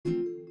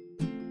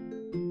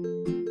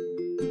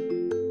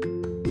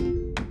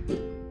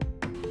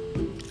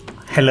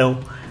Hello,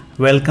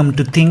 welcome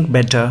to Think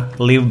Better,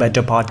 Live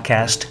Better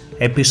podcast,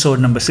 episode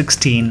number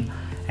 16,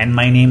 and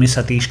my name is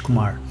Satish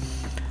Kumar.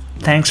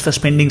 Thanks for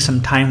spending some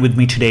time with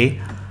me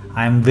today.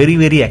 I am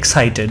very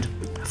excited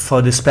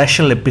for this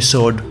special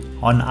episode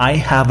on I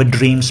Have a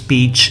Dream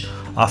speech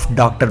of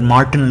Dr.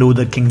 Martin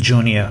Luther King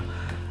Jr.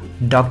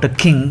 Dr.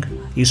 King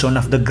is one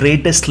of the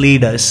greatest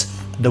leaders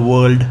the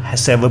world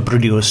has ever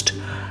produced.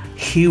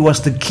 He was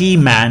the key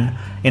man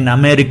in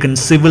American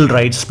civil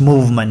rights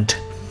movement.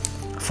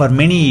 For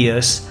many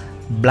years,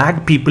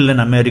 black people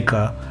in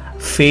America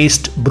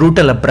faced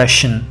brutal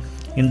oppression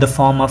in the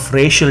form of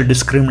racial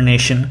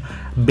discrimination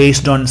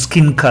based on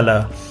skin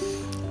color.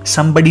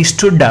 Somebody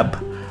stood up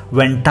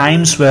when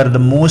times were the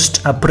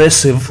most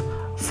oppressive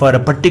for a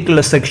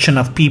particular section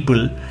of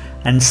people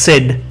and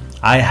said,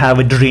 "I have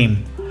a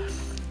dream."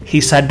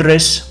 His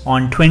address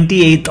on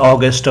 28th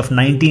August of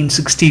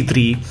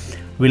 1963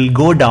 will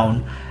go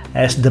down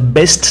as the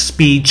best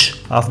speech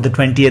of the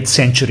 20th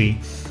century.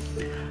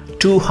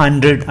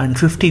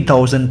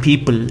 250,000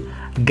 people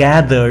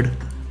gathered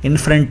in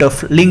front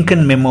of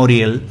Lincoln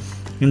Memorial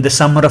in the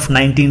summer of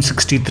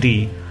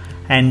 1963,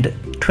 and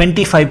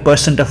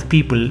 25% of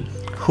people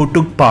who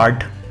took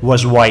part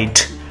was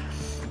white.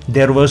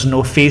 There was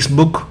no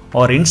Facebook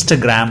or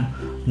Instagram,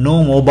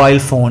 no mobile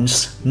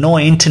phones, no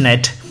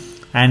internet,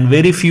 and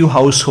very few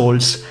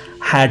households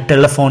had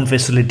telephone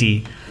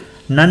facility.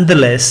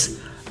 Nonetheless,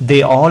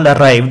 they all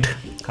arrived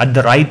at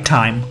the right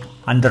time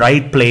and the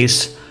right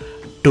place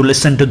to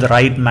listen to the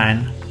right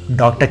man,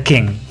 Dr.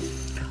 King.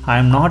 I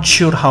am not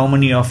sure how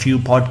many of you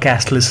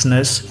podcast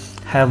listeners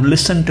have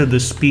listened to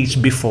this speech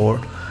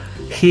before.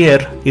 Here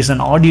is an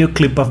audio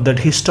clip of that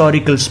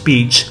historical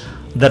speech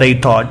that I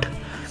thought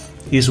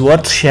is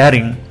worth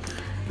sharing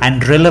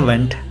and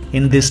relevant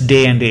in this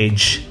day and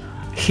age.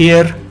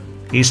 Here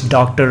is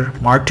Dr.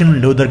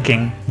 Martin Luther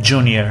King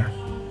Jr.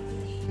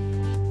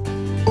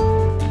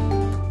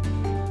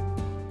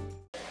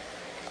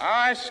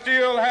 I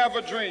still have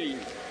a dream.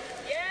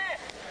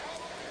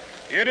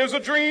 It is a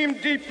dream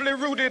deeply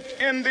rooted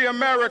in the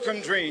American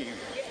dream.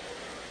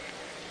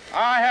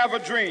 I have a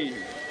dream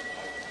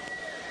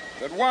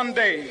that one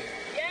day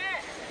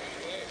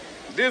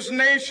this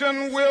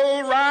nation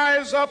will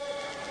rise up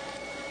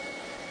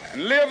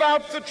and live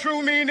out the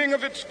true meaning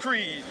of its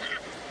creed.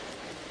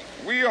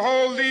 We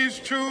hold these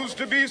truths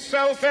to be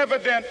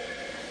self-evident,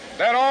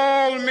 that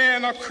all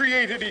men are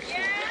created equal.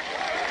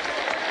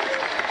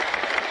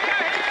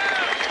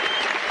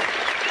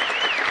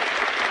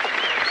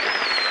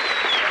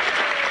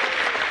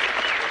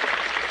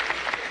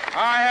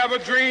 I have a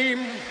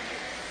dream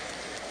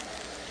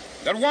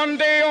that one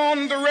day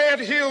on the red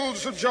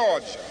hills of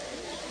Georgia,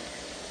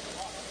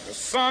 the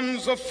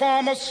sons of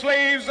former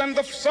slaves and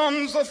the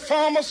sons of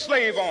former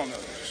slave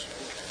owners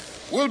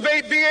will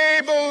be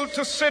able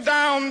to sit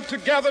down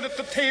together at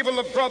the table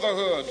of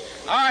brotherhood.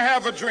 I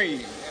have a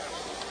dream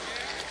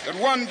that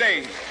one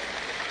day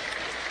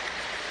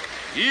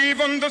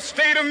even the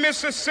state of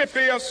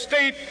Mississippi, a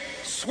state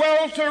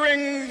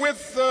sweltering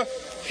with the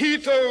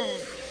heat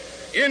of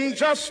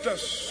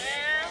injustice,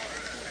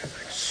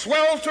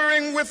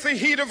 sweltering with the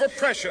heat of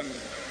oppression,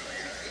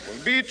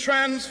 will be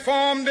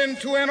transformed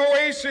into an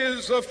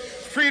oasis of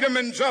freedom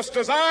and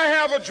justice. I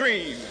have a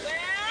dream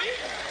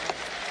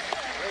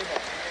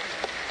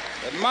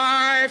that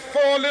my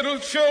 4 little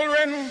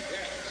children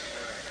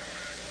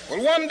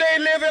will one day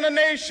live in a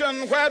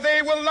nation where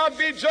they will not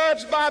be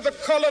judged by the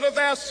color of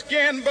their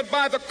skin, but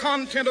by the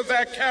content of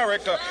their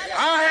character.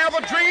 I have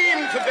a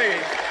dream today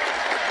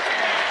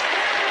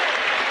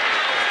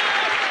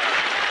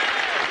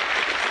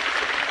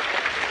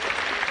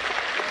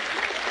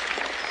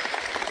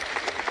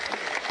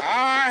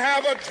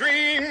a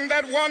dream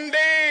that one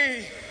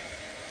day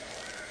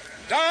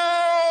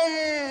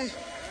down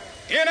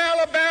in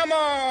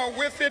Alabama,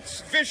 with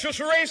its vicious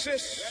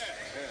racists,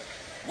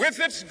 with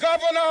its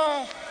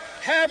governor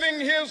having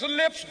his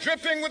lips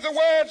dripping with the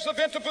words of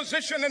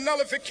interposition and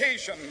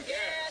nullification,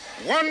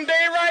 one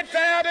day right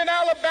there in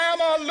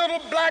Alabama, little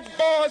black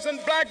boys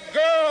and black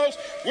girls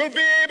will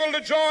be able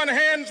to join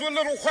hands with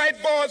little white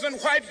boys and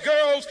white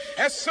girls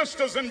as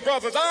sisters and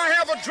brothers. I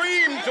have a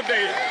dream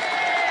today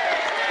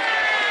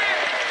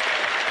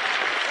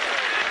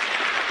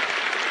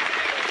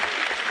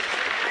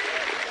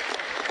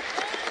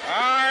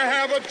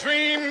a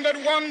dream that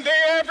one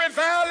day every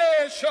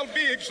valley shall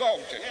be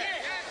exalted,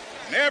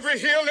 and every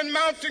hill and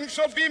mountain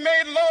shall be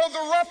made low.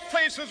 The rough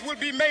places will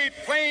be made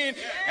plain,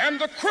 and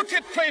the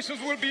crooked places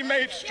will be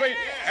made straight,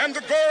 and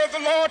the glory of the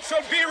Lord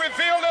shall be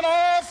revealed, and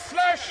all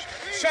flesh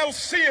shall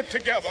see it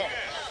together.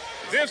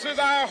 This is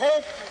our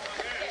hope.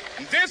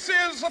 This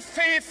is a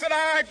faith that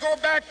I go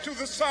back to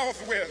the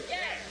South with.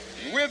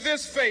 With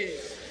this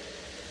faith,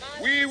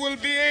 we will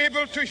be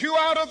able to hew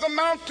out of the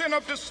mountain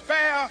of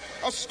despair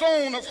a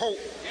stone of hope.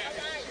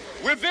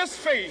 With this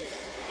faith,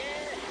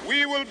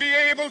 we will be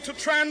able to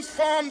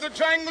transform the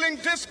jangling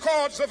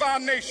discords of our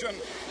nation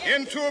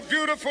into a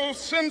beautiful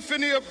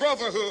symphony of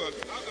brotherhood.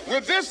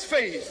 With this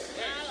faith,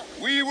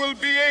 We will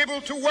be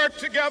able to work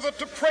together,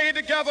 to pray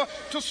together,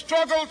 to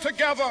struggle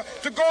together,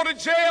 to go to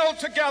jail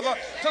together,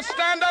 to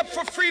stand up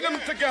for freedom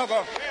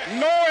together,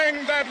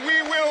 knowing that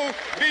we will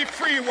be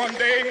free one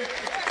day.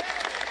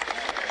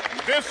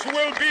 This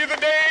will be the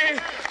day.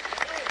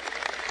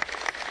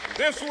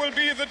 This will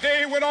be the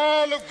day when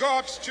all of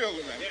God's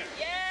children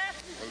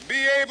will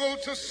be able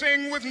to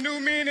sing with new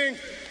meaning,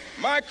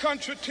 "My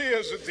country,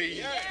 tears of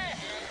thee.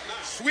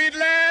 Sweet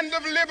land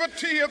of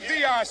liberty, of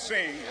thee I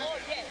sing.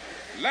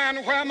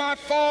 Land where my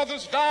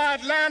fathers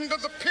died, land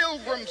of the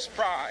pilgrim's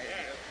pride.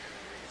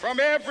 From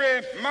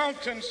every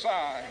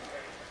mountainside,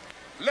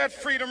 let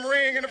freedom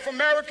ring. And if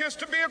America is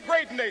to be a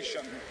great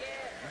nation,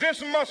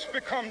 this must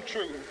become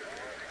true.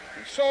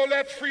 And so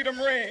let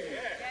freedom ring.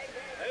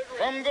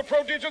 From the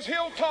prodigious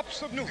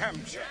hilltops of New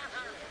Hampshire,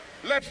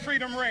 let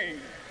freedom ring.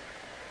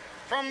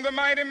 From the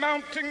mighty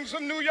mountains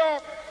of New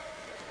York,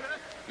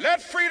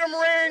 let freedom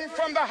ring.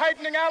 From the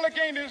heightening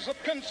Alleghenies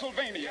of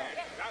Pennsylvania,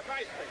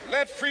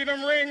 let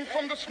freedom ring.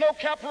 From the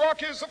snow-capped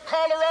Rockies of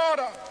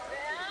Colorado,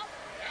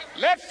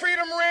 let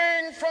freedom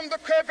ring. From the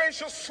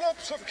curvaceous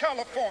slopes of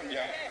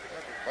California.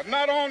 But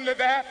not only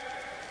that,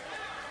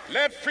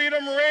 let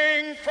freedom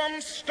ring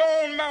from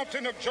Stone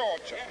Mountain of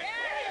Georgia.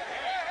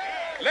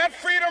 Let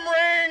freedom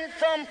ring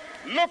from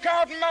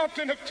Lookout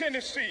Mountain of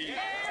Tennessee.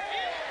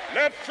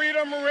 Let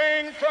freedom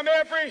ring from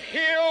every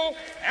hill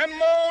and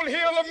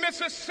molehill of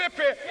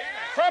Mississippi,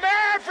 from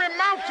every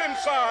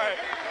mountainside.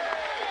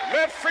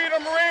 Let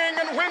freedom ring.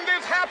 And when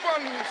this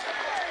happens,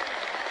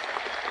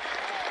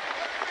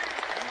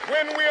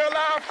 when we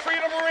allow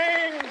freedom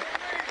ring,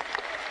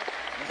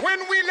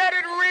 when we let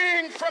it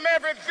ring from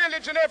every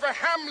village and every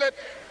hamlet,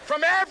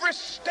 from every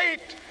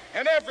state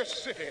and every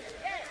city,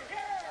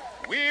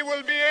 we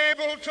will be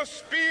able to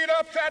speed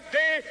up that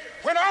day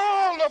when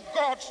all of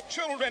God's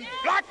children,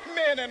 black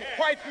men and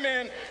white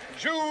men,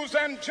 Jews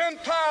and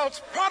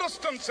Gentiles,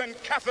 Protestants and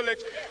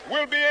Catholics,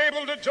 will be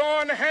able to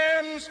join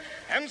hands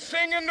and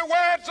sing in the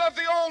words of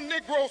the old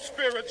Negro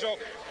spiritual,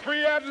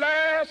 "Free at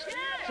last,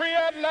 free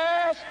at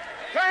last.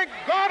 Thank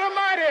God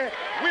Almighty,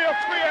 we are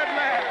free at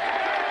last."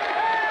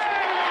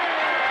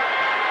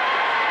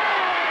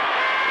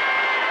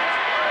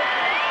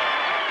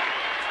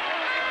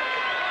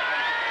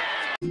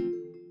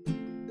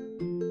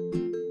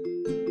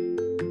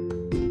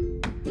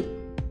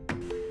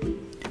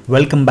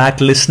 Welcome back,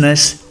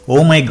 listeners.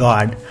 Oh my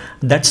God,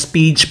 that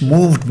speech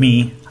moved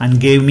me and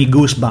gave me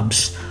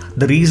goosebumps.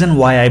 The reason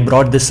why I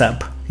brought this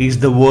up is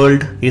the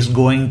world is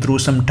going through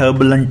some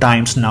turbulent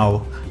times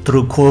now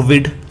through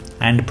COVID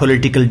and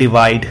political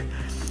divide.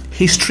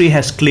 History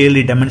has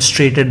clearly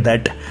demonstrated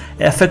that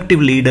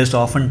effective leaders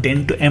often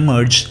tend to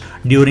emerge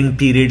during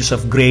periods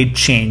of great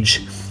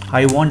change.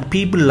 I want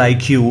people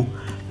like you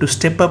to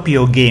step up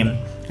your game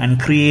and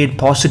create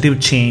positive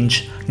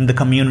change in the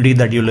community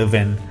that you live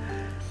in.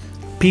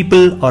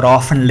 People are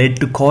often led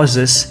to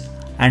causes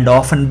and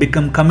often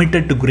become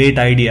committed to great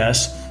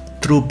ideas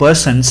through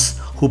persons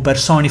who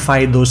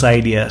personify those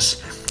ideas.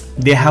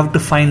 They have to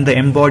find the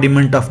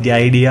embodiment of the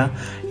idea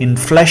in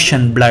flesh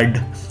and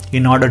blood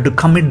in order to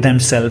commit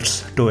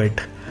themselves to it.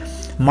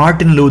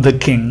 Martin Luther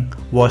King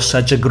was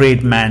such a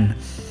great man.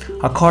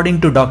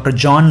 According to Dr.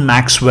 John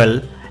Maxwell,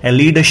 a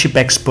leadership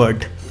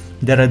expert,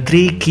 there are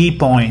 3 key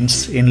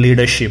points in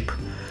leadership.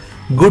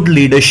 Good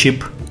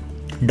leadership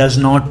does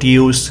not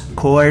use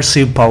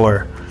coercive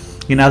power.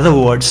 In other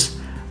words,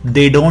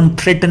 they don't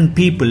threaten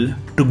people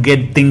to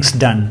get things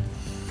done.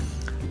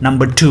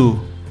 Number 2,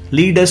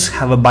 leaders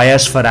have a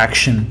bias for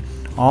action.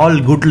 All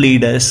good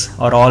leaders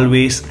are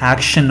always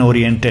action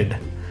oriented.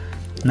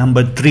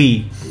 Number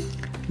 3,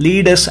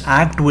 leaders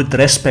act with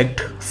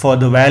respect for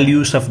the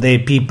values of their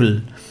people.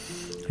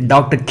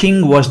 Dr.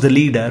 King was the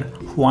leader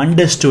who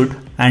understood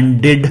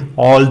and did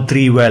all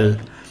 3 well.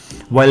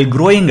 While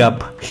growing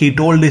up, he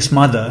told his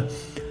mother,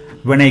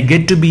 "When I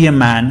get to be a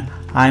man,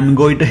 I am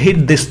going to hit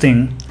this thing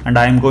and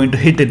I am going to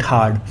hit it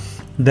hard.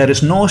 There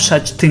is no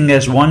such thing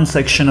as one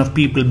section of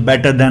people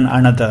better than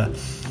another.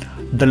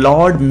 The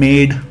Lord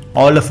made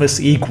all of us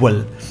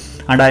equal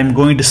and I am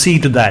going to see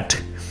to that."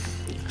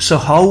 So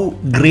how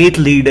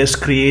great leaders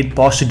create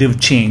positive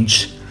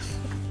change?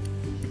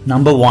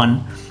 Number 1,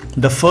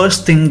 the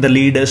first thing the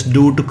leaders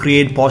do to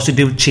create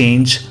positive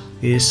change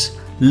is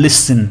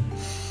listen.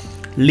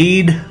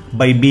 Lead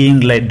by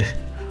being led.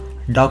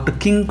 Dr.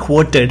 King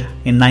quoted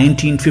in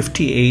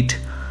 1958,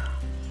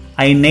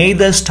 "I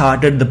neither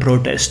started the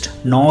protest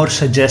nor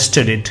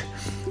suggested it.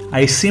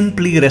 I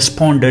simply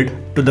responded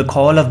to the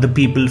call of the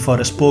people for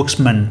a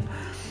spokesman."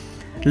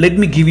 Let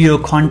me give you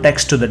a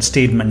context to that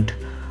statement.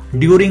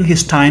 During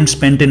his time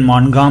spent in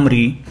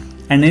Montgomery,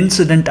 an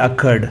incident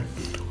occurred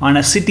on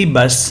a city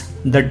bus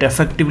that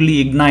effectively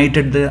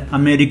ignited the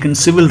American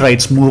Civil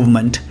Rights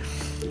Movement.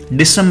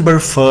 December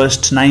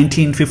 1st,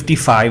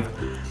 1955,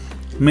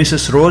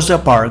 Mrs. Rosa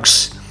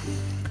Parks,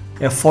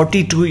 a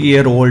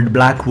 42-year-old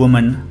black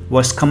woman,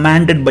 was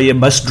commanded by a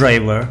bus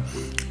driver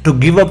to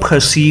give up her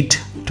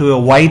seat to a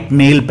white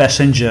male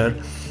passenger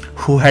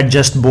who had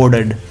just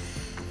boarded.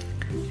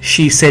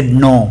 She said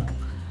no.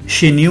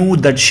 She knew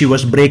that she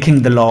was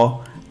breaking the law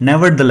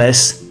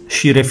Nevertheless,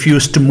 she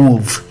refused to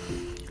move.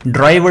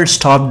 Driver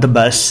stopped the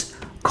bus,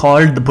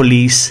 called the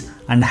police,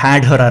 and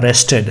had her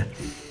arrested.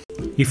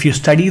 If you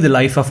study the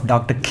life of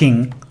Dr.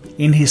 King,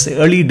 in his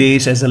early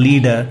days as a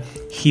leader,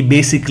 he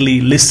basically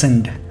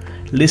listened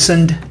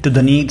to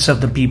the needs of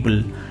the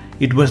people.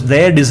 It was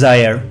their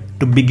desire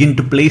to begin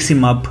to place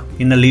him up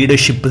in a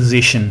leadership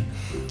position.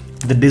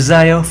 The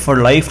desire for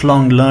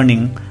lifelong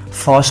learning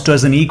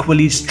fosters an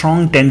equally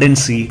strong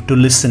tendency to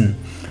listen.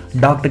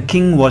 Dr.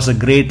 King was a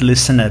great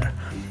listener.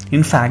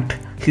 In fact,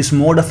 his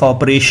mode of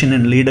operation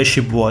in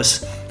leadership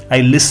was,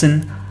 I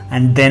listen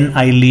and then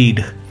I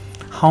lead.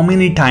 How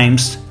many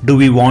times do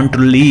we want to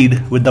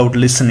lead without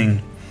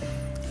listening?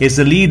 As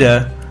a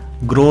leader,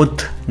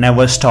 growth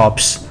never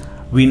stops.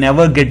 We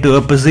never get to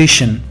a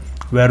position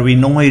where we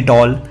know it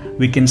all,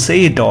 we can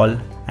say it all,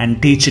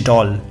 and teach it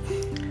all.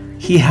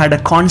 He had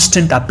a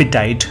constant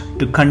appetite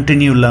to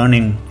continue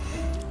learning.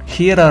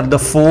 Here are the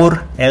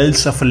 4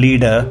 L's of a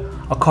leader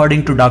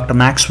according to Dr.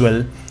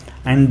 Maxwell,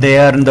 and they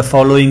are in the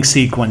following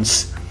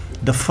sequence.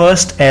 The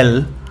first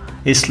L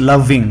is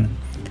loving.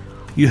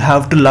 You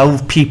have to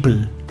love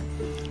people.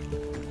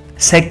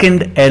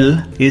 Second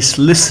L is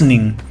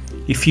listening.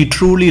 If you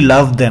truly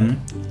love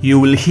them, you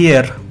will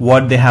hear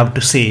what they have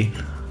to say.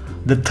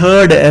 The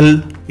third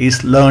L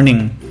is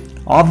learning.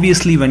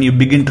 Obviously, when you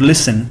begin to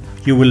listen,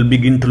 you will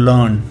begin to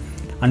learn.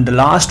 And the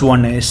last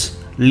one is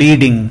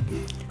leading.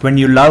 When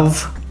you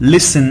love,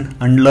 listen,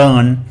 and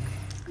learn,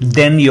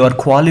 then you are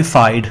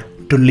qualified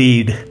to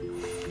lead.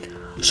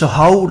 So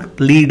how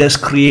leaders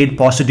create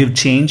positive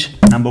change?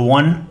 Number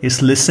 1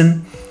 is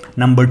listen.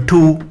 Number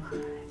 2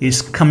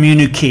 is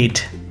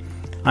communicate.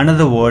 In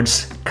other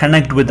words,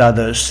 connect with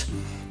others.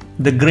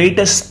 The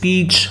greatest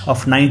speech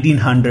of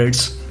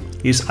 1900s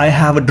is I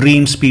Have a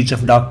Dream speech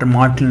of Dr.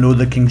 Martin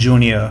Luther King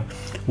Jr.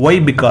 Why?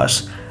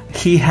 Because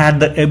he had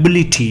the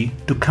ability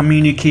to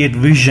communicate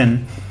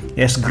vision,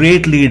 as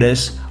great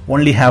leaders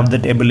only have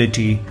that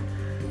ability.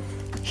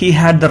 He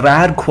had the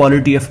rare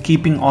quality of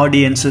keeping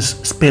audiences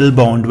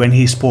spellbound when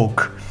he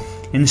spoke.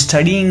 In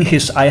studying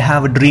his I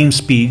Have a Dream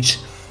speech,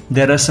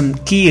 there are some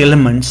key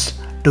elements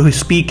to his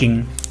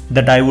speaking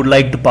that I would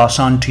like to pass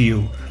on to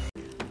you.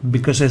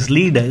 Because as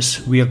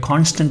leaders, we are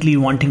constantly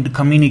wanting to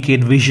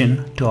communicate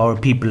vision to our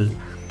people.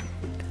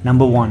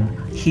 Number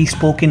 1, he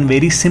spoke in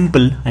very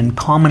simple and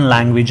common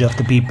language of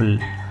the people.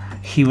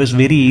 He was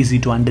very easy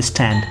to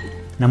understand.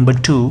 Number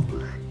 2,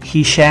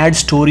 he shared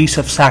stories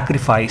of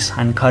sacrifice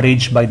and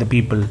courage by the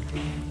people.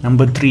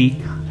 Number 3,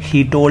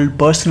 he told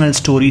personal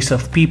stories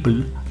of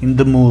people in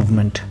the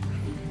movement.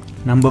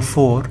 Number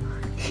 4,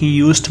 he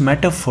used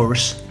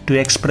metaphors to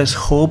express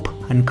hope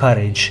and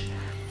courage.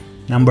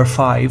 Number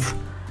 5,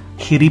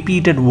 he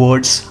repeated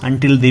words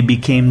until they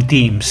became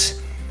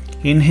themes.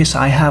 In his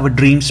I Have a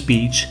Dream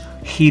speech,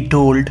 he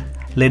told,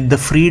 "Let the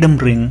freedom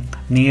ring"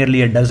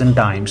 nearly a dozen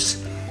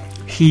times.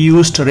 He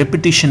used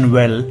repetition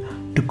well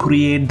to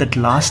create that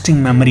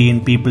lasting memory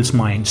in people's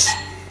minds.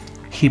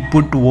 He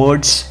put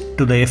words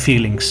to their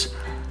feelings.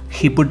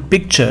 He put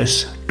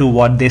pictures to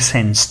what they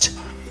sensed.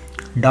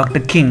 Dr.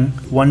 King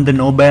won the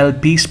Nobel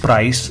Peace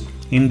Prize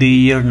in the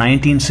year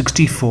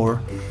 1964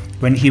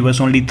 when he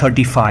was only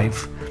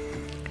 35.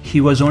 He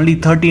was only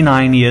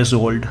 39 years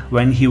old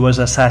when he was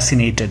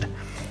assassinated.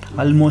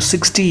 Almost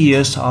 60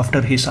 years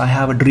after his I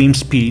Have a Dream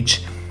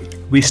speech,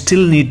 we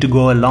still need to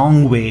go a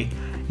long way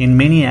in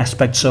many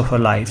aspects of our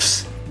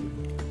lives.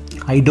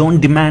 I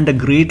don't demand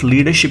a great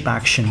leadership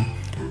action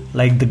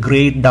like the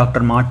great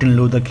Dr. Martin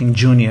Luther King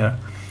Jr.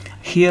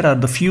 Here are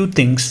the few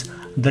things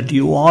that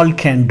you all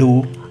can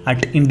do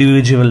at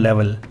individual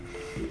level.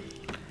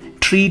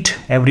 Treat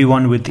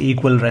everyone with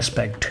equal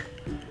respect.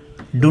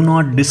 Do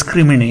not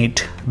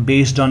discriminate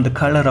based on the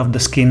color of the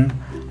skin,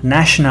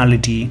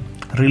 nationality,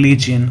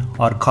 religion,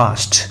 or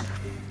caste.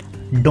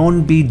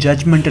 Don't be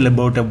judgmental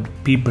about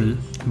people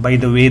by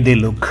the way they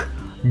look.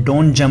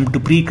 Don't jump to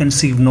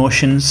preconceived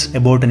notions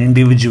about an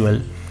individual,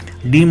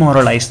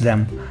 demoralize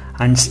them,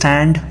 and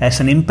stand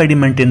as an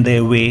impediment in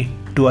their way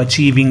to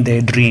achieving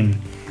their dream.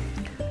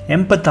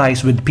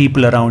 Empathize with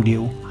people around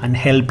you and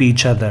help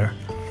each other.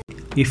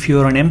 If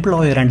you're an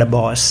employer and a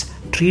boss,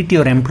 treat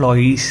your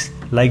employees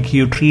like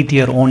you treat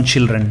your own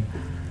children.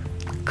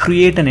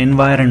 Create an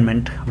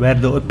environment where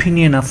the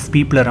opinion of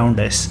people around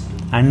us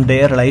and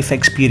their life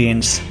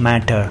experience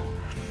matter.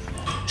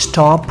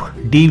 Stop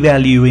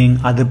devaluing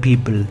other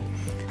people.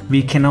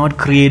 We cannot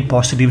create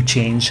positive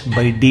change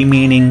by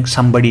demeaning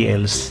somebody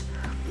else.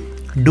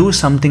 Do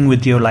something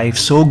with your life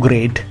so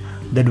great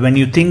that when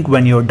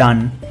you're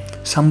done,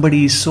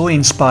 somebody is so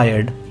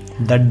inspired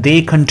that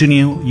they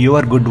continue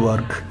your good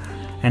work.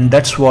 And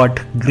that's what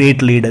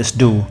great leaders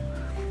do.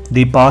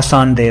 They pass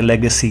on their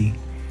legacy.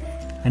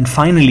 And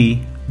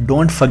finally,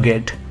 don't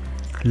forget,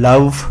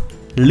 love,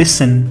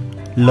 listen,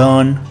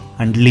 learn,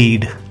 and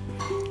lead.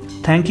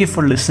 Thank you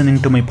for listening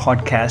to my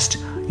podcast.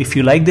 If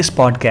you like this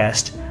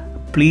podcast,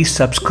 please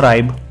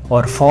subscribe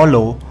or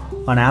follow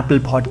on Apple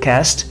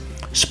Podcast,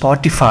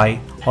 Spotify,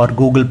 or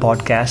Google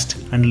Podcast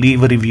and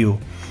leave a review.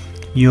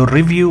 Your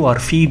review or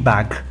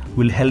feedback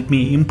will help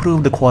me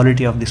improve the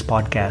quality of this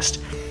podcast.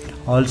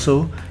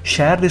 Also,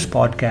 share this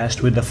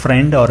podcast with a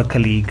friend or a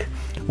colleague.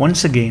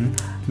 Once again,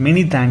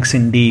 many thanks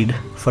indeed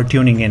for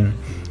tuning in.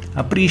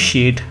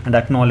 Appreciate and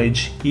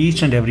acknowledge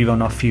each and every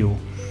one of you.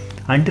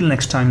 Until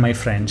next time, my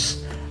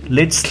friends,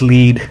 let's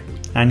lead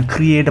and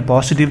create a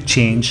positive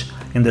change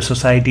in the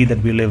society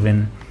that we live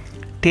in.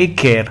 Take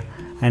care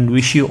and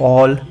wish you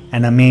all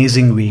an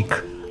amazing week.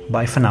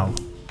 Bye for now.